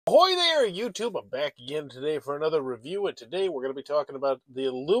Ahoy there, YouTube! I'm back again today for another review, and today we're going to be talking about the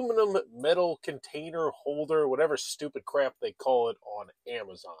aluminum metal container holder, whatever stupid crap they call it on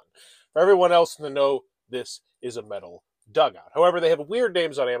Amazon. For everyone else in the know, this is a metal dugout. However, they have weird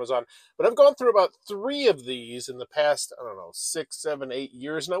names on Amazon, but I've gone through about 3 of these in the past, I don't know, 6, 7, 8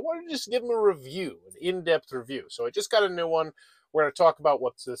 years, and I wanted to just give them a review, an in-depth review. So I just got a new one. We're going to talk about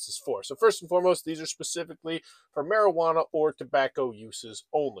what this is for. So first and foremost, these are specifically for marijuana or tobacco uses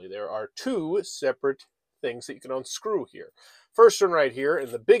only. There are 2 separate things that you can unscrew here. First one right here,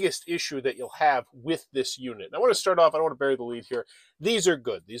 and the biggest issue that you'll have with this unit. And I want to start off, I don't want to bury the lead here. These are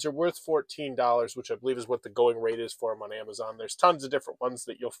good. These are worth $14, which I believe is what the going rate is for them on Amazon. There's tons of different ones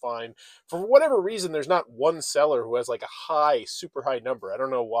that you'll find. For whatever reason, there's not one seller who has like a high, super high number. I don't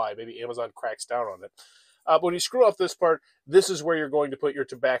know why. Maybe Amazon cracks down on it. But when you screw off this part, this is where you're going to put your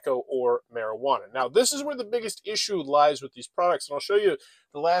tobacco or marijuana. Now, this is where the biggest issue lies with these products. And I'll show you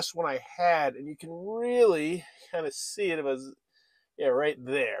the last one I had, and you can really kind of see it as, yeah, right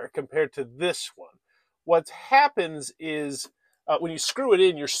there compared to this one. What happens is when you screw it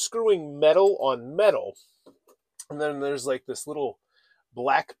in, you're screwing metal on metal. And then there's like this little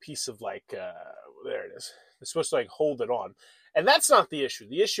black piece of like, there it is. It's supposed to like hold it on. And that's not the issue.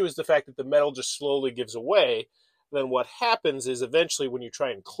 The issue is the fact that the metal just slowly gives away. Then what happens is eventually when you try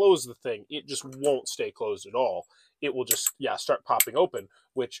and close the thing, it just won't stay closed at all. It will just, start popping open,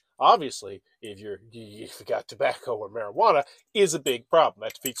 which obviously, if you've got tobacco or marijuana, is a big problem.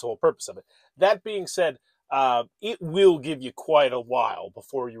 That defeats the whole purpose of it. That being said, it will give you quite a while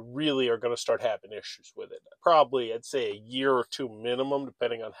before you really are going to start having issues with it. Probably, I'd say a year or 2 minimum,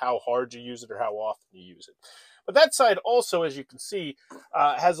 depending on how hard you use it or how often you use it. But that side also, as you can see,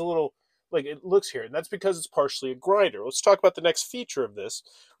 has a little, like it looks here, and that's because it's partially a grinder. Let's talk about the next feature of this,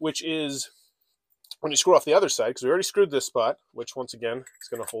 which is when you screw off the other side, because we already screwed this spot, which once again is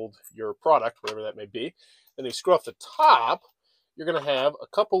going to hold your product, whatever that may be. Then you screw off the top, you're going to have a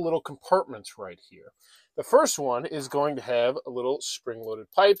couple little compartments right here. The first one is going to have a little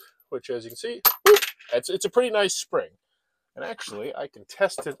spring-loaded pipe, which as you can see, it's a pretty nice spring. And actually, I can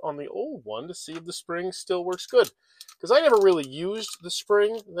test it on the old one to see if the spring still works good. Because I never really used the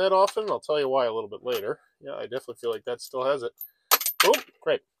spring that often. I'll tell you why a little bit later. Yeah, I definitely feel like that still has it. Oh,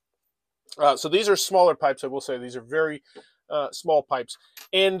 great. So these are smaller pipes, I will say. These are very small pipes.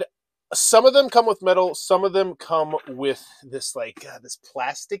 And some of them come with metal. Some of them come with this like this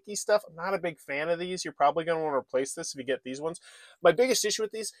plasticky stuff. I'm not a big fan of these. You're probably going to want to replace this if you get these ones. My biggest issue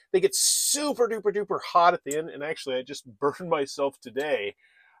with these, they get super duper duper hot at the end. And actually, I just burned myself today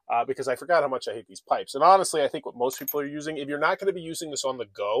because I forgot how much I hate these pipes. And honestly, I think what most people are using, if you're not going to be using this on the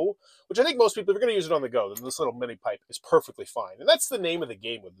go, which I think most people, if you're going to use it on the go, then this little mini pipe is perfectly fine. And that's the name of the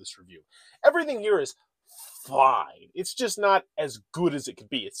game with this review. Everything here is fine. It's just not as good as it could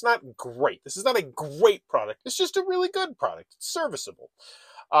be. It's not great. This is not a great product. It's just a really good product. It's serviceable.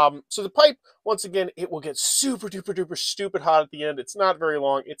 So the pipe, once again, it will get super duper duper stupid hot at the end. It's not very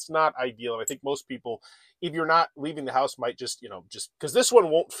long. It's not ideal. And I think most people, if you're not leaving the house, might just, just because this one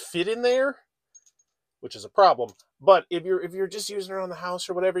won't fit in there, which is a problem. But if you're just using it around the house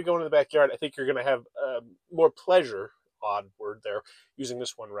or whatever, you go into the backyard, I think you're going to have more pleasure, odd word there, using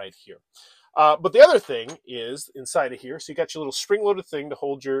this one right here. But the other thing is inside of here, so you got your little spring-loaded thing to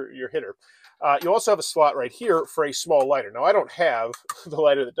hold your hitter. You also have a slot right here for a small lighter. Now, I don't have the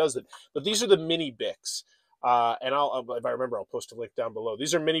lighter that does it, but these are the mini Bics. And if I remember, I'll post a link down below.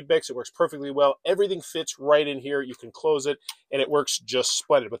 These are mini Bics. It works perfectly well. Everything fits right in here. You can close it, and it works just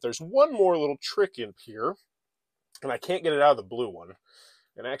splendid. But there's one more little trick in here, and I can't get it out of the blue one.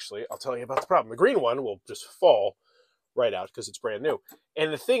 And actually, I'll tell you about the problem. The green one will just fall right out because it's brand new.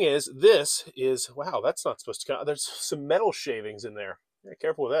 And the thing is, this is, wow, that's not supposed to come. There's some metal shavings in there. Yeah,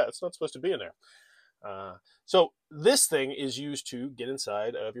 careful with that. It's not supposed to be in there. So this thing is used to get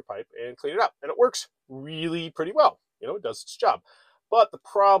inside of your pipe and clean it up. And it works really pretty well. It does its job. But the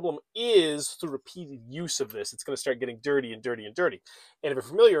problem is, through repeated use of this, it's going to start getting dirty and dirty and dirty. And if you're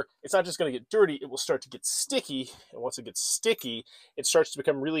familiar, it's not just going to get dirty, it will start to get sticky. And once it gets sticky, it starts to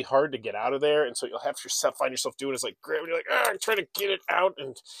become really hard to get out of there. And so you'll have to find yourself doing is like, grabbing, you're like, I'm trying to get it out.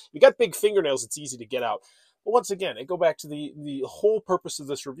 And if you got big fingernails, it's easy to get out. But once again, I go back to the whole purpose of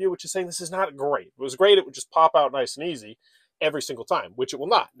this review, which is saying this is not great. If it was great, it would just pop out nice and easy every single time, which it will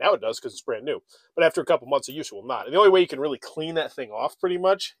not. Now it does because it's brand new. But after a couple months of use, it will not. And the only way you can really clean that thing off pretty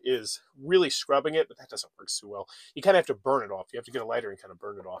much is really scrubbing it, but that doesn't work too well. You kind of have to burn it off. You have to get a lighter and kind of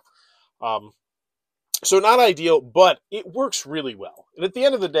burn it off. So not ideal, but it works really well. And at the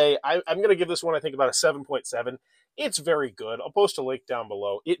end of the day, I'm going to give this one, I think, about a 7.7. It's very good. I'll post a link down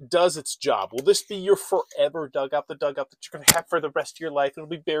below. It does its job. Will this be your forever dugout, the dugout that you're going to have for the rest of your life? It'll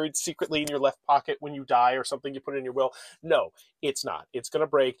be buried secretly in your left pocket when you die or something you put in your will? No, it's not. It's going to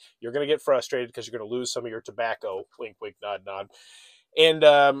break. You're going to get frustrated because you're going to lose some of your tobacco. Wink, wink, nod, nod.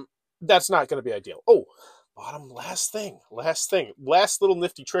 And that's not going to be ideal. Oh, last little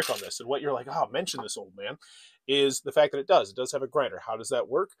nifty trick on this, and what you're like, oh, mention this, old man, is the fact that it does have a grinder. How does that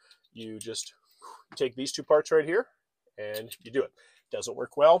work? You just take these two parts right here and you do it. Doesn't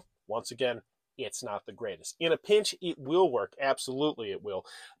work well. Once again, it's not the greatest. In a pinch, it will work. Absolutely, it will.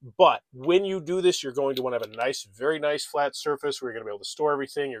 But when you do this, you're going to want to have a nice, very nice flat surface where you're going to be able to store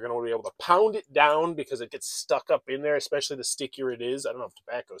everything. You're going to want to be able to pound it down because it gets stuck up in there, especially the stickier it is. I don't know if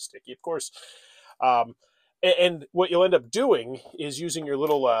tobacco's sticky, of course. And what you'll end up doing is using your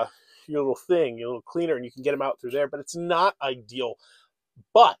little thing, your little cleaner, and you can get them out through there, but it's not ideal.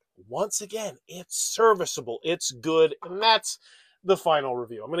 But once again, it's serviceable, it's good, and that's the final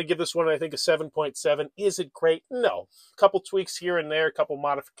review. I'm going to give this one, I think, a 7.7. Is it great? No. A couple tweaks here and there, a couple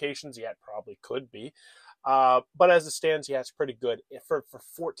modifications. Yeah, it probably could be. But as it stands, yeah, it's pretty good. For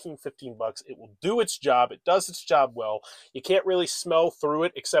 14, 15 bucks, it will do its job. It does its job well. You can't really smell through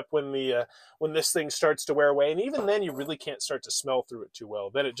it except when this thing starts to wear away. And even then, you really can't start to smell through it too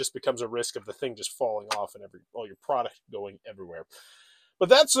well. Then it just becomes a risk of the thing just falling off and all your product going everywhere. But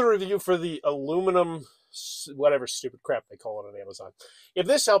that's the review for the aluminum, whatever stupid crap they call it on Amazon. If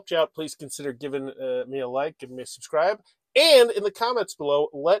this helped you out, please consider giving me a like, giving me a subscribe. And in the comments below,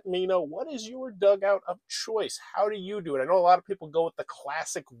 let me know, what is your dugout of choice? How do you do it? I know a lot of people go with the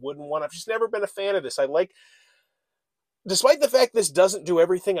classic wooden one. I've just never been a fan of this. Despite the fact this doesn't do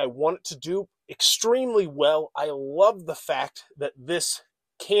everything I want it to do extremely well, I love the fact that this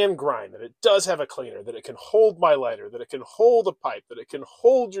can grind, that it does have a cleaner, that it can hold my lighter, that it can hold a pipe, that it can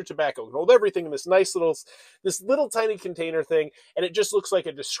hold your tobacco, it can hold everything in this little tiny container thing, and it just looks like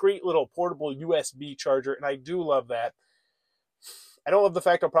a discreet little portable USB charger, and I do love that. I don't love the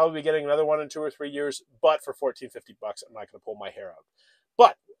fact I'll probably be getting another one in 2 or 3 years, but for 14, 50 bucks, I'm not going to pull my hair out.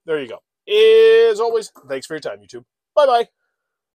 But there you go. As always, thanks for your time, YouTube. Bye-bye.